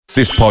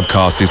This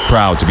podcast is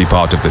proud to be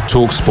part of the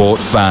TalkSport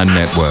Fan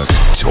Network.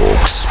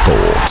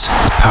 TalkSport.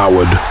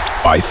 Powered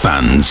by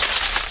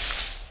fans.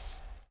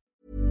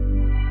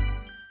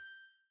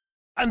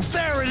 And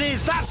there it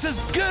is, that's as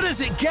good as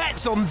it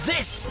gets on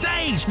this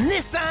stage.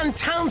 Nissan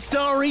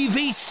Townstar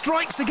EV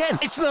strikes again.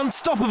 It's an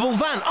unstoppable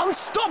van,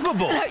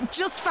 unstoppable.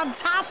 Just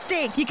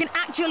fantastic. You can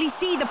actually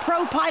see the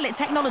Pro Pilot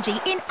technology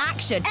in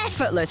action.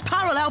 Effortless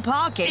parallel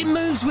parking. It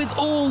moves with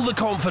all the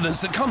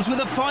confidence that comes with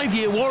a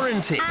 5-year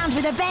warranty. And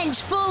with a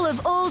bench full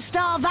of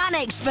all-star van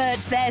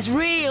experts, there's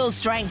real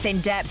strength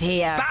in depth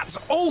here. That's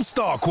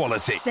all-star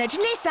quality. Search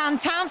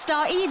Nissan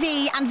Townstar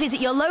EV and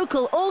visit your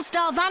local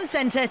all-star van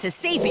centre to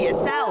see for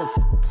yourself.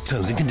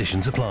 Terms and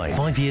conditions apply.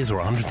 5 years or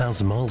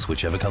 100,000 miles,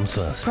 whichever comes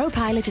first.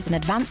 ProPilot is an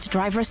advanced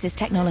driver assist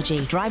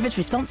technology. Driver's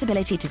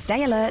responsibility to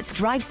stay alert,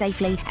 drive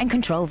safely, and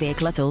control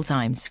vehicle at all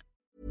times.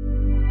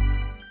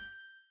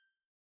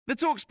 The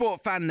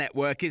TalkSport Fan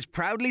Network is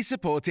proudly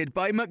supported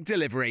by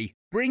McDelivery,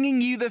 bringing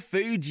you the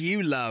food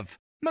you love.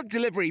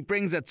 McDelivery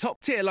brings a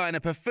top-tier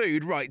lineup of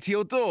food right to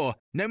your door.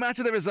 No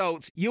matter the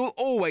result, you'll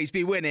always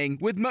be winning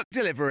with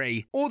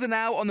McDelivery. Order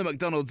now on the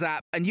McDonald's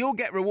app and you'll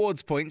get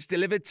rewards points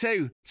delivered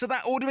too. So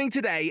that ordering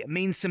today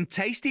means some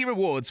tasty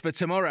rewards for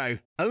tomorrow.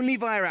 Only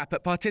via app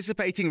at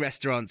participating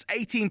restaurants.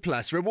 18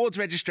 plus. Rewards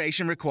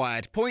registration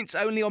required. Points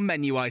only on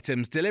menu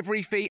items.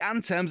 Delivery fee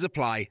and terms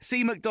apply.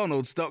 See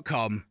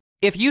mcdonalds.com.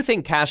 If you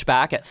think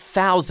cashback at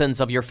thousands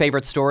of your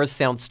favorite stores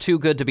sounds too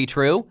good to be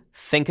true,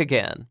 think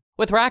again.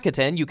 With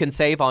Rakuten, you can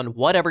save on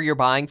whatever you're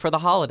buying for the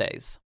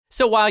holidays.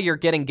 So while you're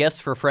getting gifts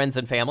for friends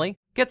and family,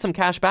 get some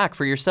cash back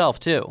for yourself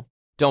too.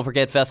 Don't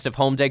forget festive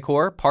home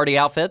decor, party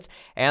outfits,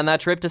 and that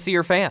trip to see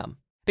your fam.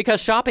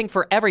 Because shopping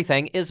for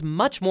everything is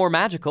much more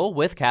magical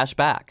with cash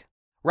back.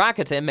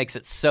 Rakuten makes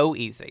it so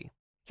easy.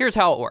 Here's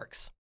how it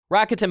works.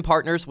 Rakuten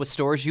partners with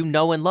stores you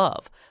know and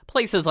love.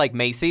 Places like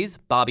Macy's,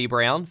 Bobby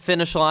Brown,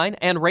 Finish Line,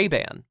 and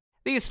Ray-Ban.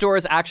 These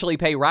stores actually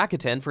pay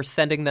Rakuten for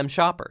sending them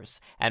shoppers,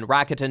 and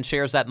Rakuten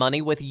shares that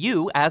money with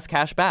you as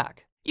cash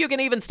back. You can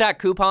even stack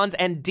coupons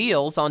and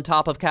deals on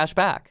top of cash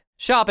back.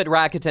 Shop at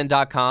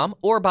Rakuten.com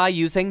or by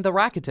using the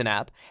Rakuten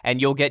app, and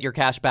you'll get your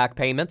cash back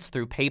payments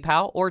through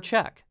PayPal or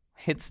check.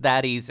 It's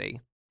that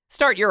easy.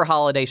 Start your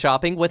holiday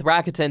shopping with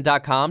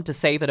Rakuten.com to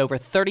save at over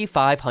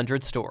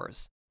 3,500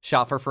 stores.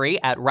 Shop for free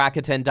at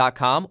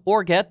Rakuten.com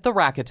or get the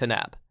Rakuten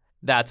app.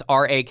 That's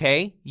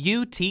RAKUTEN.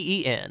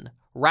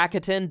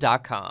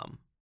 Rakuten.com.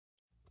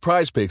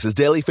 PrizePicks is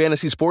daily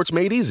fantasy sports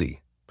made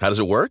easy. How does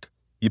it work?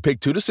 You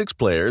pick 2 to 6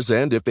 players,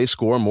 and if they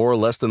score more or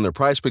less than their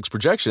PrizePicks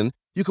projection,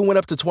 you can win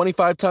up to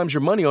 25 times your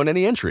money on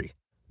any entry.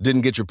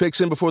 Didn't get your picks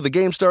in before the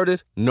game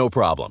started? No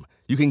problem.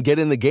 You can get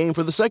in the game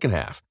for the second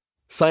half.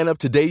 Sign up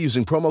today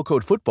using promo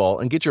code FOOTBALL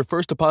and get your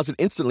first deposit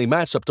instantly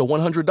matched up to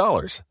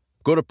 $100.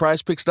 Go to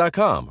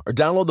PrizePicks.com or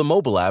download the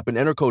mobile app and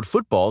enter code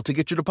FOOTBALL to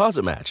get your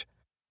deposit match.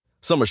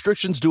 Some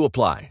restrictions do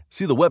apply.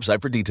 See the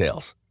website for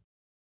details.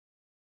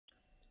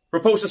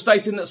 Reports are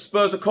stating that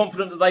Spurs are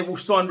confident that they will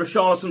sign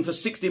Richarlison for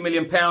 £60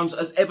 million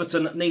as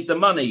Everton need the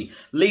money.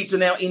 Leeds are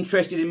now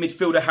interested in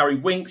midfielder Harry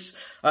Winks.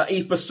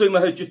 Yves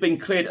Bissouma has just been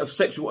cleared of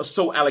sexual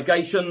assault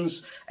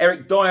allegations.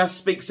 Eric Dier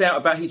speaks out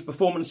about his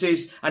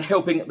performances and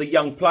helping the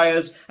young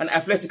players. And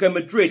Atletico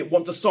Madrid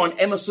want to sign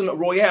Emerson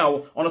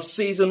Royal on a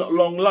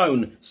season-long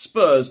loan.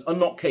 Spurs are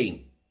not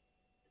keen.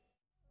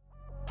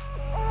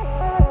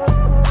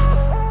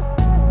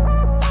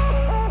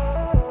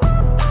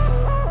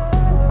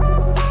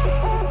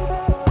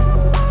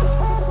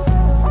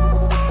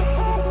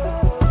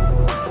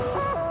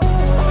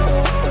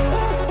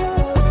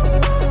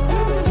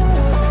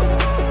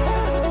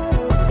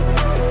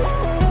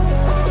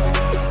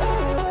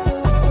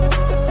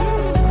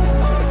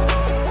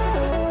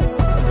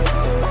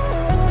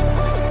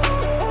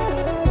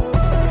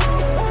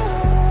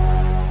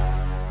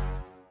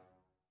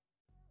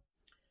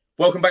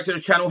 Welcome back to the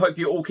channel. Hope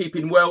you're all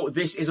keeping well.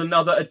 This is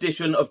another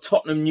edition of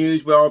Tottenham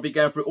News, where I'll be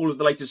going through all of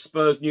the latest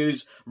Spurs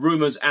news,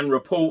 rumours and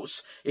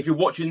reports. If you're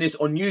watching this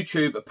on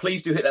YouTube,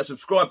 please do hit that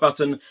subscribe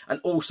button and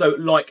also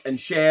like and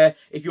share.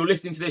 If you're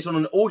listening to this on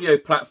an audio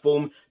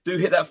platform, do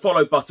hit that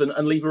follow button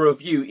and leave a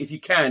review if you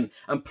can.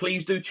 And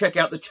please do check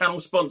out the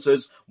channel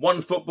sponsors,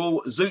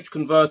 OneFootball, Zooch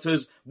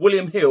Converters,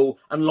 William Hill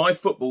and Live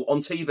Football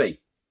on TV.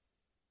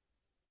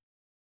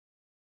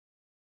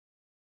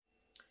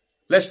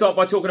 Let's start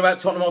by talking about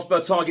Tottenham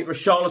Hotspur target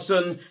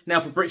Richarlison. Now,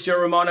 Fabrizio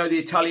Romano, the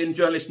Italian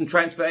journalist and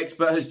transfer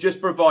expert, has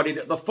just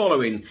provided the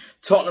following.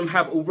 Tottenham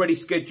have already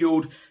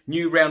scheduled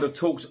new round of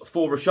talks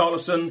for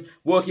Richarlison.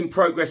 Work in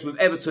progress with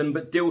Everton,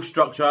 but deal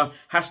structure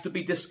has to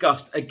be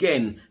discussed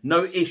again.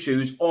 No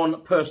issues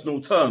on personal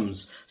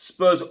terms.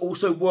 Spurs are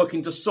also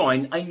working to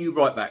sign a new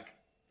right-back.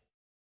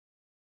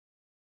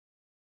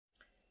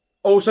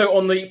 Also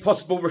on the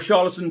possible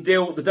Richarlison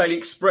deal, the Daily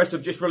Express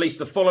have just released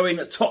the following.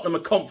 Tottenham are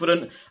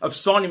confident of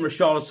signing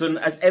Richarlison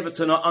as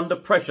Everton are under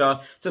pressure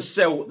to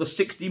sell the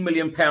 £60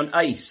 million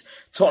ace.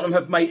 Tottenham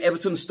have made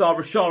Everton star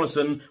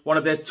Richarlison one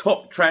of their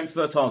top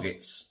transfer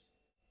targets.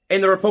 In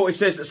the report, it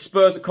says that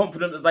Spurs are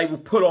confident that they will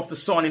pull off the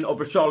signing of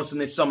Richarlison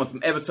this summer from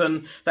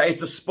Everton. That is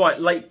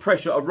despite late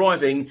pressure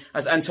arriving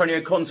as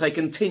Antonio Conte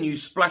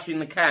continues splashing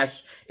the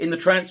cash in the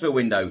transfer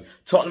window.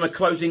 Tottenham are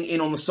closing in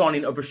on the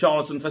signing of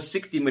Richarlison for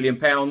 £60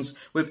 million,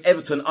 with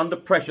Everton under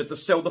pressure to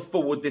sell the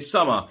forward this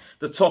summer.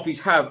 The Toffees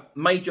have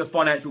major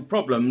financial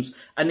problems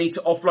and need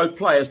to offload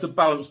players to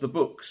balance the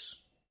books.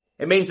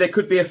 It means there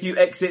could be a few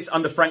exits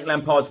under Frank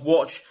Lampard's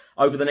watch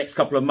over the next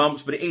couple of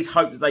months, but it is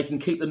hoped that they can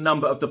keep the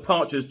number of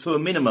departures to a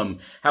minimum.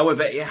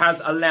 However, it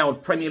has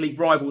allowed Premier League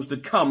rivals to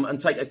come and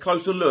take a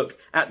closer look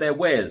at their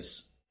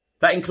wares.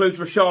 That includes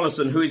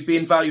Richarlison, who is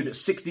being valued at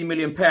 £60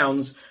 million,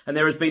 and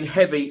there has been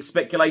heavy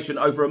speculation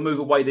over a move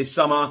away this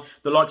summer.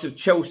 The likes of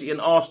Chelsea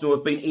and Arsenal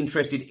have been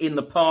interested in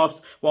the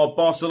past, while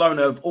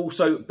Barcelona have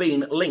also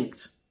been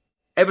linked.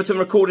 Everton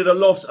recorded a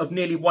loss of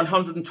nearly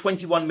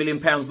 £121 million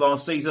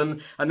last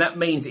season, and that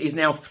means it is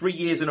now 3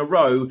 years in a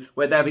row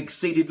where they have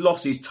exceeded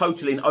losses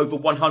totalling over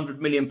 £100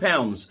 million.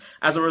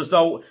 As a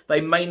result, they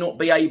may not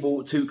be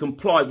able to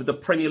comply with the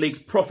Premier League's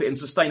profit and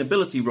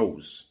sustainability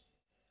rules.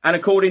 And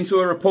according to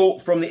a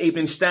report from the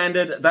Evening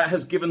Standard, that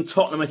has given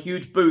Tottenham a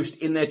huge boost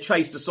in their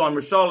chase to sign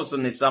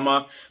Richarlison this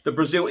summer. The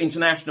Brazil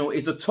international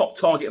is the top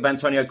target of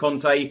Antonio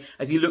Conte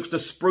as he looks to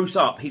spruce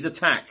up his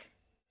attack.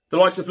 The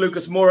likes of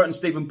Lucas Moura and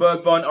Steven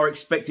Bergwijn are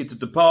expected to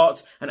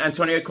depart, and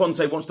Antonio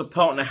Conte wants to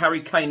partner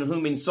Harry Kane and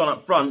Heung-min Son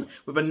up front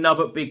with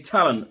another big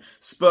talent.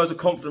 Spurs are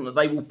confident that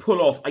they will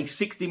pull off a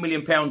 £60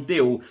 million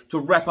deal to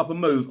wrap up a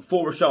move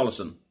for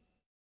Richarlison.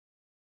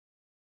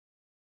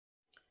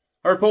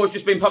 A report has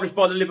just been published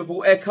by the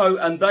Liverpool Echo,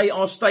 and they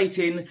are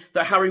stating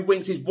that Harry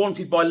Winks is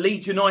wanted by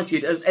Leeds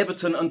United as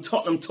Everton and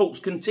Tottenham talks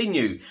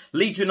continue.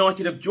 Leeds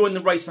United have joined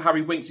the race for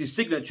Harry Winks'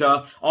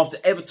 signature after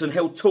Everton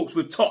held talks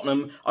with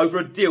Tottenham over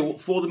a deal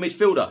for the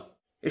midfielder.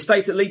 It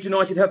states that Leeds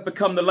United have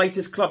become the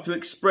latest club to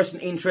express an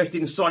interest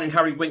in signing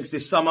Harry Winks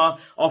this summer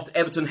after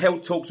Everton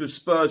held talks with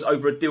Spurs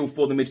over a deal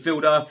for the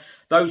midfielder.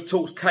 Those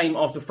talks came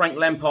after Frank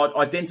Lampard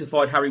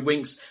identified Harry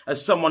Winks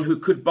as someone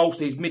who could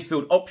bolster his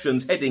midfield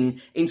options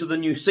heading into the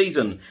new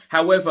season.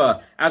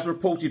 However, as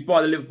reported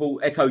by the Liverpool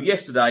Echo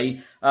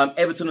yesterday,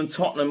 Everton and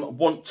Tottenham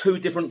want two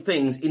different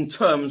things in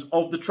terms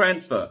of the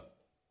transfer.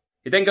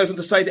 It then goes on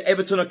to say that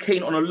Everton are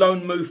keen on a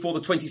loan move for the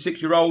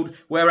 26-year-old,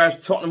 whereas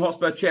Tottenham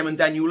Hotspur chairman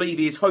Daniel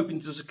Levy is hoping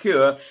to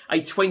secure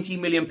a £20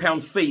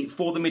 million fee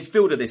for the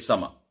midfielder this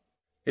summer.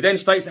 It then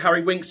states that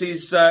Harry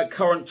Winks'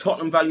 current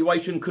Tottenham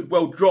valuation could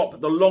well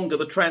drop the longer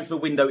the transfer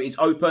window is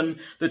open.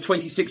 The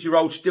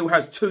 26-year-old still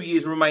has 2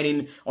 years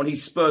remaining on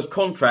his Spurs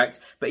contract,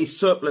 but is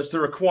surplus to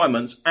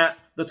requirements at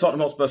the Tottenham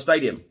Hotspur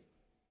Stadium.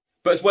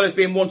 But as well as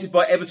being wanted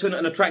by Everton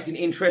and attracting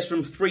interest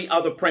from 3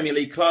 other Premier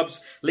League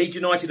clubs, Leeds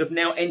United have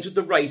now entered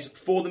the race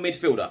for the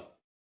midfielder.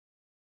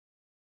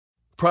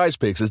 Prize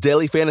Picks is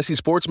daily fantasy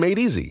sports made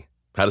easy.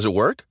 How does it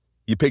work?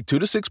 You pick 2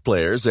 to 6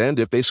 players, and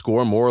if they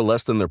score more or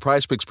less than their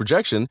Prize Picks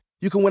projection,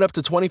 you can win up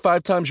to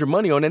 25 times your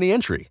money on any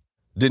entry.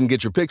 Didn't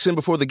get your picks in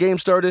before the game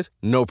started?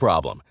 No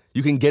problem.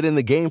 You can get in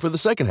the game for the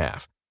second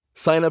half.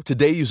 Sign up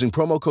today using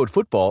promo code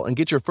FOOTBALL and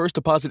get your first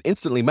deposit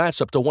instantly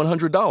matched up to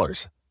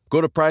 $100. Go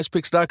to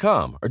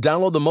prizepicks.com or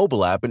download the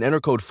mobile app and enter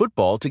code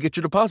FOOTBALL to get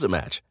your deposit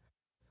match.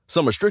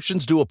 Some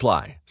restrictions do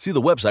apply. See the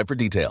website for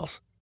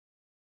details.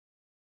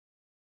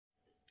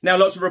 Now,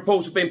 lots of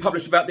reports have been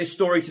published about this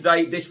story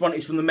today. This one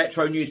is from the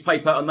Metro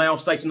newspaper, and they are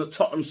stating that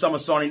Tottenham summer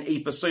signing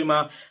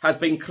Bissouma has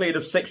been cleared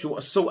of sexual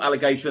assault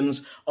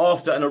allegations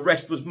after an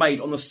arrest was made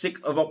on the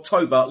 6th of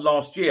October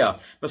last year.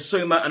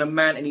 Bissouma and a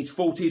man in his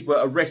 40s were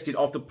arrested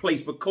after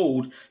police were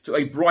called to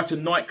a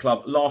Brighton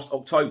nightclub last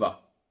October.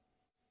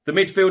 The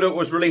midfielder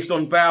was released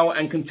on bail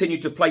and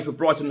continued to play for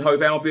Brighton and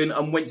Hove Albion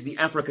and went to the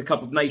Africa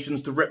Cup of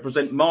Nations to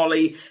represent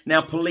Mali.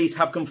 Now, police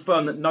have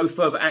confirmed that no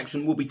further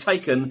action will be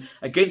taken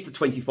against the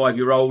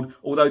 25-year-old,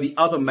 although the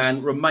other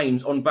man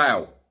remains on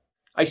bail.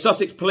 A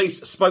Sussex police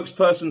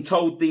spokesperson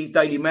told the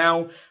Daily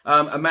Mail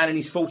a man in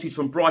his 40s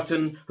from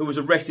Brighton who was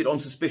arrested on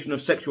suspicion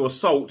of sexual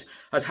assault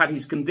has had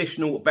his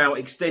conditional bail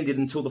extended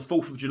until the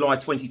 4th of July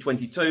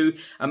 2022.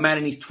 A man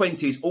in his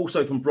 20s,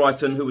 also from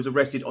Brighton, who was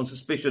arrested on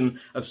suspicion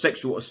of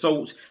sexual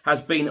assault,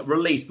 has been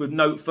released with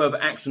no further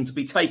action to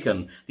be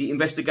taken. The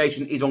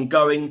investigation is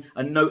ongoing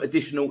and no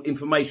additional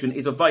information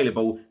is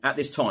available at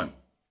this time.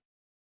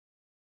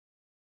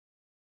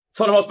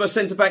 Tottenham Hotspur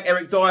centre-back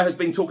Eric Dier has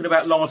been talking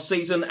about last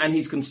season and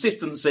his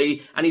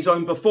consistency and his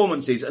own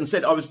performances and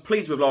said, "I was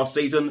pleased with last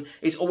season.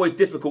 It's always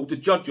difficult to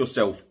judge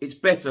yourself. It's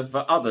better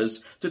for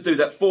others to do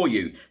that for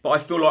you. But I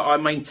feel like I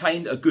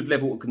maintained a good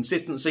level of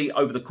consistency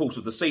over the course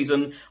of the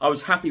season. I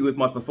was happy with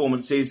my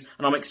performances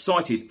and I'm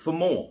excited for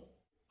more.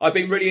 I've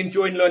been really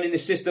enjoying learning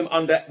this system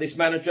under this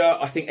manager.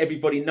 I think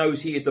everybody knows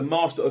he is the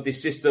master of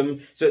this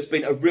system, so it's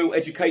been a real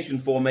education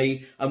for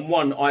me and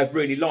one I've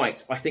really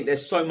liked. I think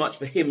there's so much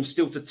for him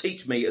still to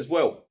teach me as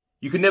well."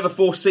 You can never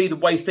foresee the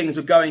way things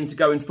are going to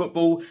go in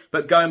football,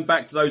 but going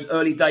back to those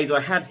early days I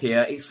had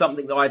here, it's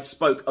something that I had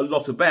spoke a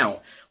lot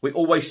about. We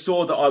always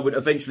saw that I would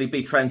eventually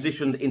be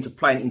transitioned into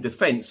playing in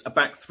defence, a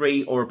back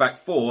three or a back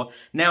four.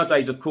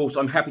 Nowadays, of course,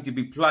 I'm happy to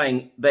be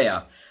playing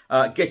there.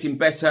 Getting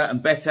better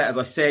and better, as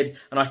I said,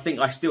 and I think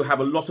I still have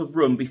a lot of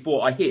room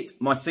before I hit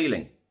my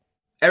ceiling.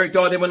 Eric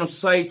Dier then went on to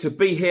say, to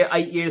be here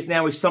 8 years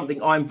now is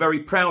something I'm very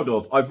proud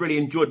of. I've really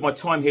enjoyed my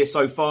time here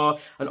so far,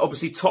 and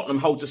obviously Tottenham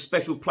holds a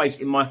special place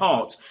in my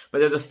heart. But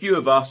there's a few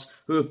of us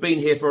who have been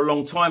here for a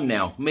long time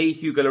now. Me,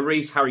 Hugo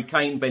Lloris, Harry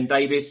Kane, Ben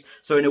Davies.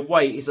 So in a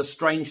way, it's a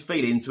strange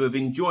feeling to have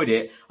enjoyed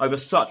it over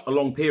such a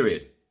long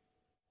period.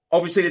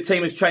 Obviously, the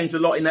team has changed a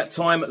lot in that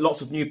time,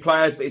 lots of new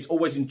players, but it's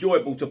always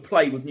enjoyable to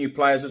play with new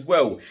players as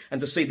well,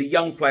 and to see the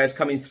young players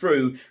coming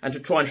through and to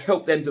try and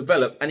help them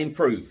develop and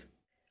improve.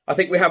 I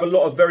think we have a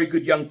lot of very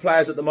good young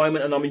players at the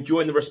moment, and I'm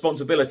enjoying the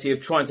responsibility of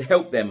trying to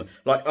help them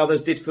like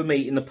others did for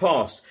me in the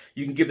past.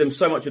 You can give them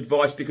so much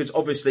advice because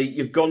obviously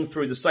you've gone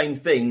through the same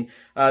thing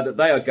that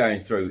they are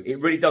going through. It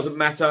really doesn't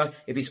matter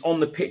if it's on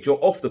the pitch or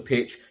off the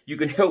pitch. You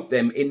can help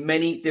them in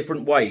many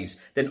different ways.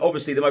 Then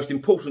obviously the most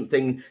important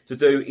thing to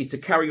do is to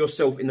carry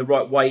yourself in the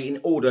right way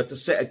in order to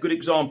set a good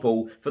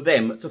example for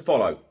them to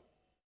follow.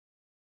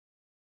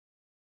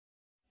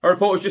 A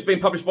report has just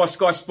been published by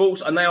Sky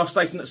Sports, and they are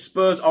stating that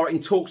Spurs are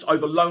in talks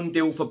over loan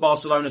deal for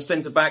Barcelona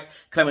centre-back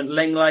Clement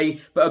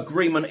Lenglet, but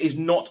agreement is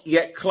not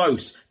yet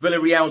close.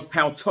 Villarreal's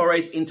Pau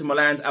Torres, Inter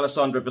Milan's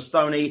Alessandro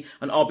Bastoni,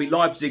 and RB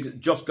Leipzig's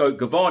Josko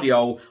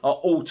Gvardiol are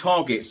all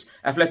targets.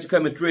 Atletico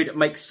Madrid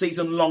makes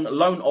season-long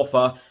loan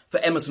offer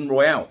for Emerson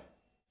Royal.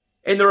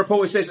 In the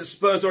report, it says that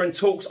Spurs are in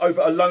talks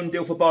over a loan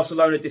deal for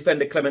Barcelona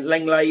defender Clement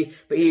Lenglet,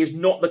 but he is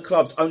not the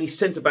club's only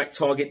centre-back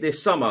target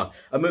this summer.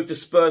 A move to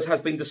Spurs has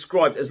been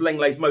described as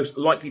Lenglet's most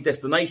likely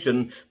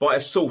destination by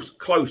a source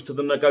close to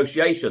the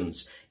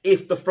negotiations,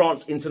 if the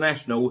France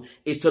international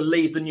is to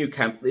leave the new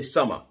camp this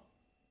summer.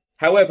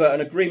 However, an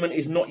agreement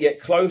is not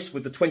yet close,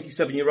 with the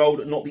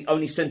 27-year-old not the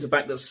only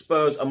centre-back that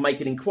Spurs are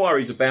making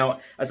inquiries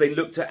about as they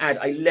look to add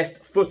a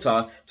left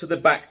footer to the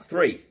back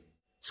three.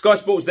 Sky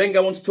Sports then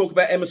go on to talk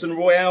about Emerson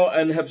Royal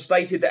and have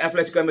stated that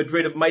Atletico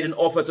Madrid have made an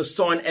offer to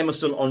sign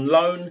Emerson on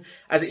loan.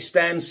 As it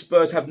stands,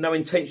 Spurs have no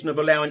intention of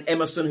allowing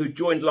Emerson, who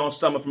joined last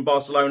summer from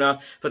Barcelona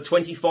for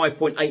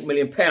 £25.8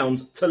 million,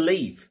 to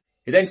leave.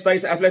 He then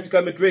states that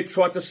Atletico Madrid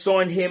tried to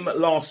sign him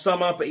last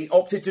summer, but he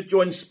opted to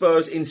join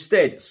Spurs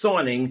instead,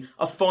 signing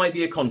a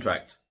 5-year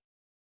contract.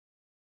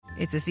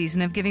 It's the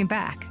season of giving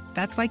back.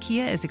 That's why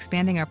Kia is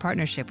expanding our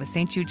partnership with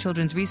St. Jude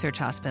Children's Research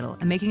Hospital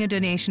and making a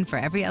donation for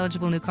every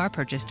eligible new car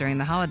purchase during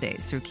the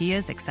holidays through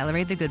Kia's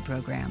Accelerate the Good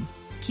program.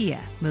 Kia,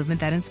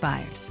 movement that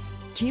inspires.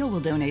 Kia will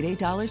donate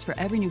 $8 for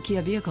every new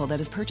Kia vehicle that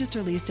is purchased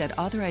or leased at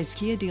authorized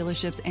Kia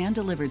dealerships and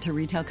delivered to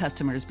retail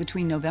customers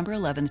between November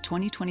 11th,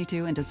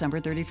 2022 and December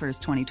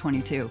 31st,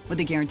 2022, with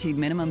a guaranteed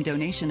minimum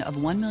donation of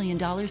 $1 million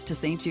to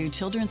St. Jude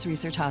Children's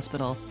Research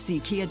Hospital. See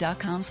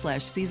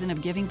kia.com/season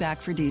of giving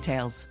back for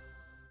details.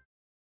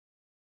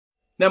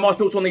 Now, my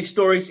thoughts on these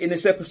stories in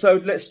this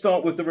episode. Let's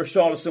start with the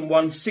Richarlison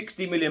one.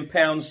 £60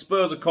 million.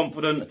 Spurs are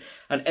confident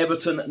and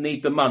Everton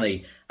need the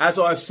money. As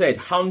I've said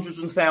hundreds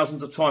and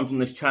thousands of times on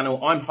this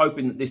channel, I'm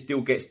hoping that this deal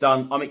gets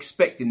done. I'm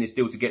expecting this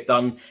deal to get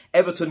done.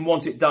 Everton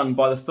want it done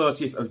by the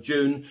 30th of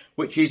June,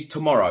 which is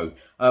tomorrow.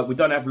 We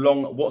don't have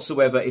long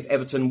whatsoever if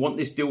Everton want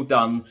this deal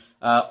done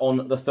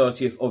on the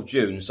 30th of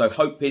June. So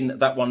hoping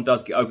that one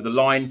does get over the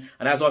line.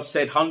 And as I've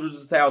said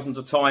hundreds of thousands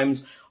of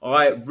times,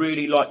 I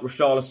really like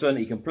Richarlison.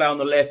 He can play on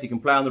the left, he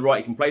can play on the right,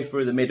 he can play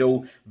through the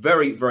middle.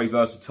 Very, very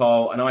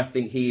versatile. And I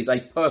think he is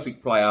a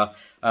perfect player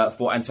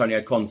for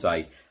Antonio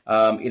Conte.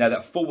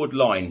 That forward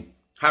line,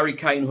 Harry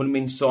Kane,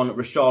 Heung-min Son,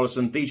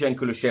 Richarlison, Dier,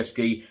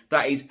 Kulusevski,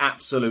 that is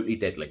absolutely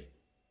deadly.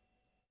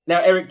 Now,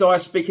 Eric Dier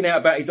speaking out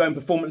about his own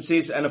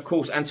performances, and of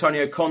course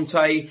Antonio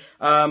Conte.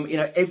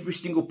 Every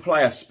single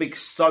player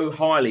speaks so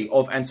highly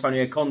of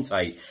Antonio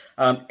Conte.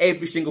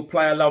 Every single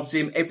player loves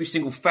him. Every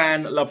single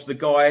fan loves the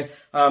guy.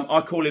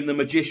 I call him the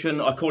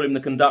magician. I call him the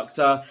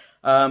conductor.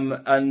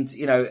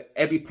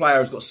 Every player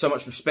has got so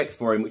much respect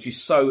for him, which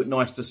is so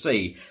nice to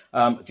see.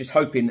 Just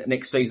hoping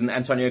next season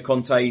Antonio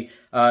Conte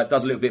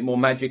does a little bit more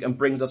magic and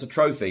brings us a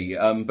trophy.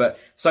 But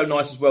so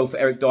nice as well for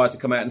Eric Dier to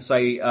come out and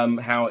say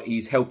how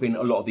he's helping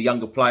a lot of the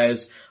younger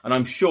players. And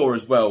I'm sure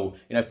as well,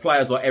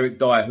 players like Eric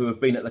Dier who have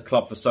been at the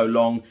club for so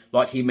long,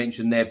 like he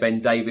mentioned there, Ben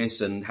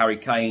Davies and Harry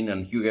Kane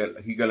and Hugo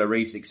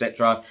Lloris,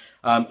 etc.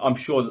 I'm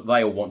sure that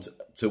they all want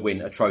to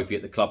win a trophy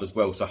at the club as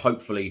well. So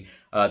hopefully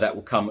that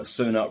will come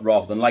sooner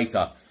rather than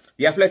later.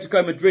 The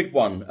Atletico Madrid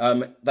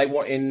one, they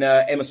want in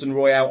Emerson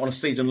Royal on a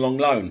season-long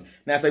loan.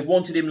 Now, if they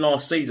wanted him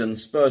last season,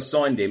 Spurs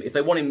signed him. If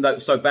they want him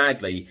so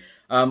badly,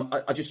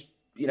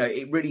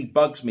 it really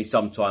bugs me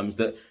sometimes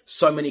that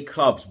so many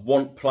clubs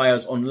want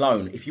players on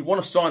loan. If you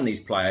want to sign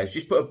these players,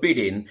 just put a bid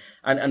in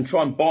and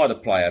try and buy the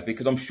player,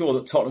 because I'm sure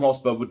that Tottenham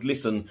Hotspur would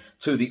listen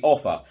to the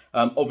offer.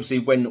 Obviously,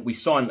 when we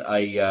sign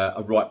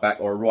a right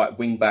back or a right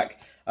wing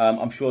back,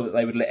 I'm sure that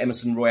they would let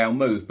Emerson Royale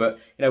move. But,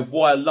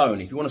 why a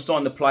loan? If you want to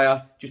sign the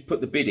player, just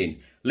put the bid in.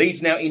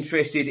 Leeds now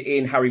interested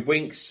in Harry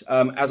Winks.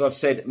 As I've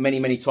said many,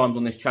 many times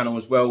on this channel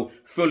as well,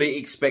 fully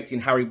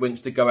expecting Harry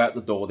Winks to go out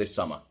the door this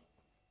summer.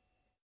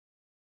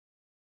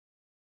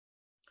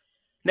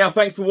 Now,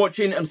 thanks for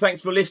watching and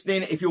thanks for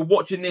listening. If you're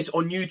watching this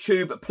on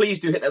YouTube, please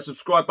do hit that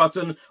subscribe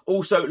button.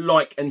 Also,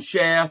 like and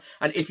share.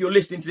 And if you're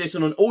listening to this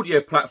on an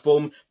audio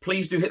platform,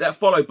 please do hit that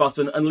follow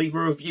button and leave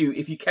a review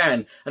if you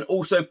can. And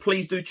also,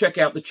 please do check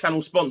out the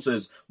channel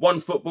sponsors,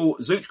 OneFootball,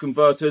 Zooch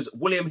Converters,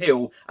 William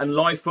Hill, and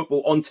Live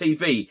Football on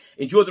TV.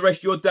 Enjoy the rest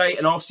of your day,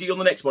 and I'll see you on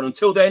the next one.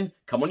 Until then,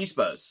 come on, you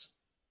Spurs.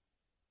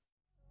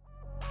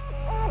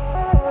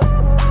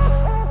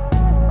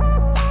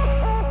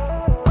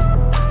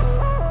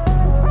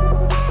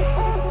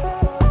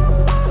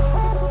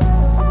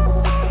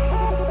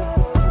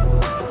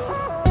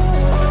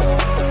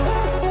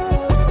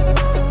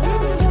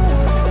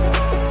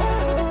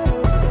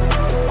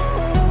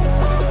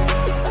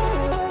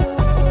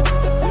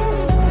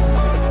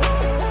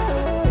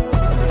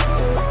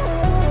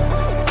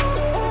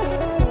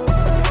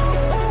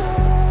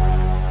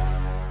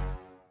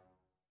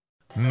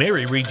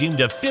 Mary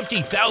redeemed a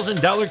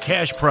 $50,000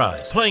 cash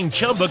prize playing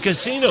Chumba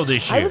Casino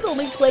this year. I was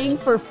only playing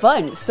for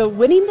fun, so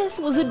winning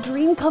this was a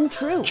dream come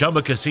true.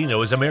 Chumba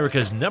Casino is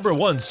America's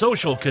 #1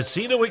 social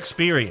casino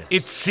experience.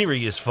 It's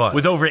serious fun.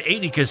 With over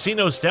 80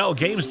 casino-style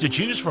games to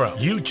choose from,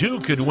 you too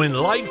could win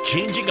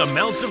life-changing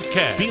amounts of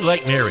cash. Be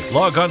like Mary.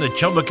 Log on to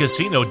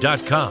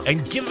ChumbaCasino.com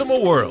and give them a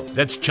whirl.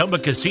 That's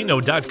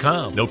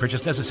ChumbaCasino.com. No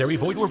purchase necessary.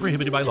 Void where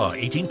prohibited by law.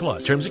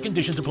 18+. Terms and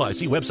conditions apply.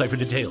 See website for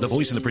details. The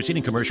voice in the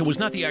preceding commercial was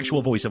not the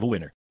actual voice of a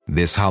winner.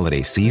 This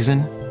holiday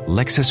season,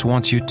 Lexus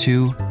wants you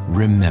to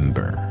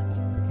remember.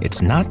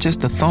 It's not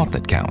just the thought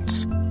that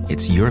counts,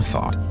 it's your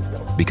thought.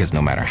 Because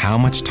no matter how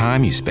much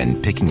time you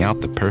spend picking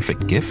out the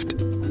perfect gift,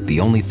 the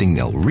only thing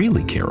they'll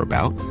really care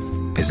about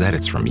is that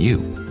it's from you.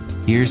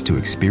 Here's to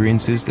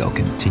experiences they'll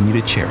continue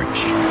to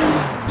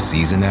cherish.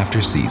 Season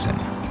after season.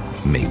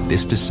 Make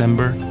this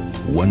December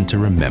one to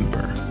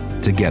remember.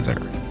 Together.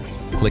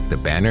 Click the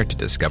banner to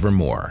discover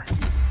more.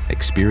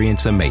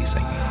 Experience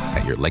amazing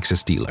at your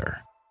Lexus dealer.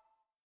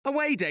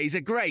 Away days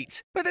are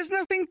great, but there's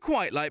nothing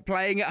quite like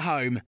playing at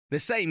home. The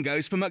same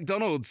goes for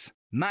McDonald's.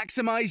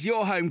 Maximise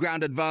your home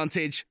ground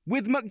advantage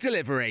with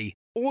McDelivery.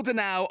 Order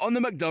now on the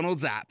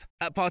McDonald's app.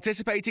 At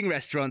participating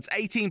restaurants,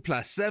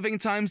 18+, serving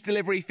times,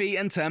 delivery fee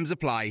and terms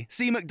apply.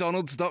 See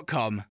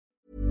mcdonalds.com.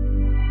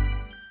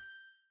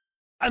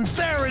 And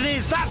there it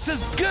is, that's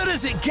as good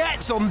as it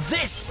gets on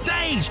this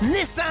stage.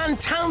 Nissan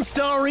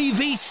Townstar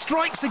EV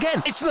strikes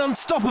again. It's an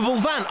unstoppable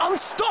van,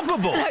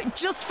 unstoppable.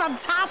 Just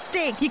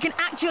fantastic. You can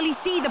actually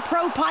see the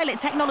Pro Pilot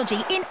technology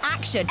in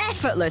action.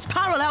 Effortless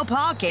parallel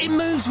parking. It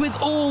moves with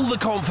all the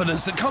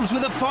confidence that comes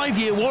with a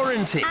 5-year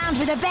warranty. And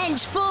with a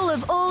bench full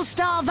of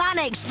all-star van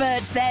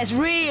experts, there's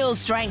real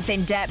strength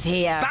in depth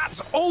here.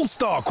 That's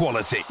all-star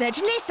quality.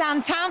 Search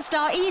Nissan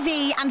Townstar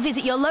EV and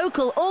visit your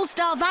local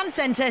all-star van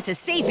centre to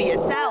see for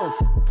yourself.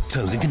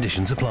 Terms and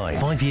conditions apply.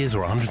 5 years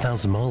or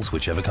 100,000 miles,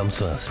 whichever comes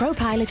first. Pro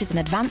Pilot is an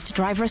advanced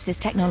driver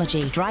assist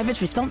technology.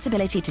 Driver's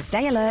responsibility to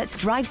stay alert,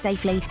 drive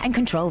safely, and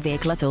control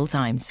vehicle at all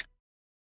times.